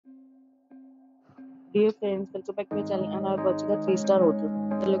Dear friends, welcome back to my channel and are watching a 3-star hotel.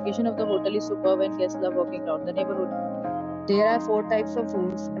 The location of the hotel is superb and guests love walking around the neighborhood. There are 4 types of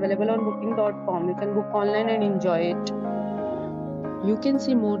rooms available on booking.com. You can book online and enjoy it. You can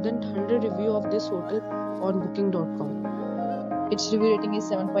see more than 100 reviews of this hotel on booking.com. Its review rating is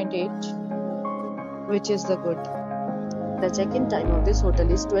 7.8, which is the good. The check-in time of this hotel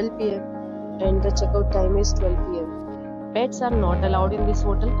is 12 p.m. and the checkout time is 12 p.m. Pets are not allowed in this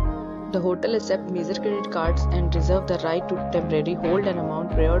hotel. The hotel accepts major credit cards and reserves the right to temporarily hold an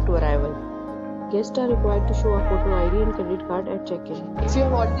amount prior to arrival. Guests are required to show a photo ID and credit card at check-in. If you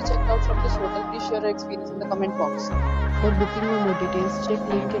have already checked out from this hotel, please share your experience in the comment box. For booking or more details, check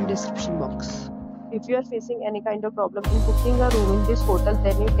link in description box. If you are facing any kind of problem in booking a room in this hotel,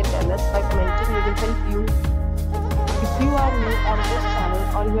 then you can tell us by commenting. We will help you. If you are new on this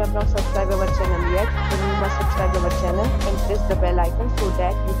channel or you have not subscribed our channel yet, then you must subscribe our channel and press the bell icon so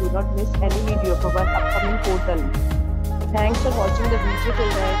that you do not miss any video of our upcoming portal. Thanks for watching the video till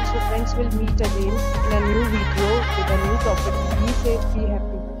the end. So friends, will meet again in a new video with a new topic. Be safe, be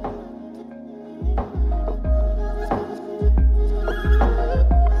happy.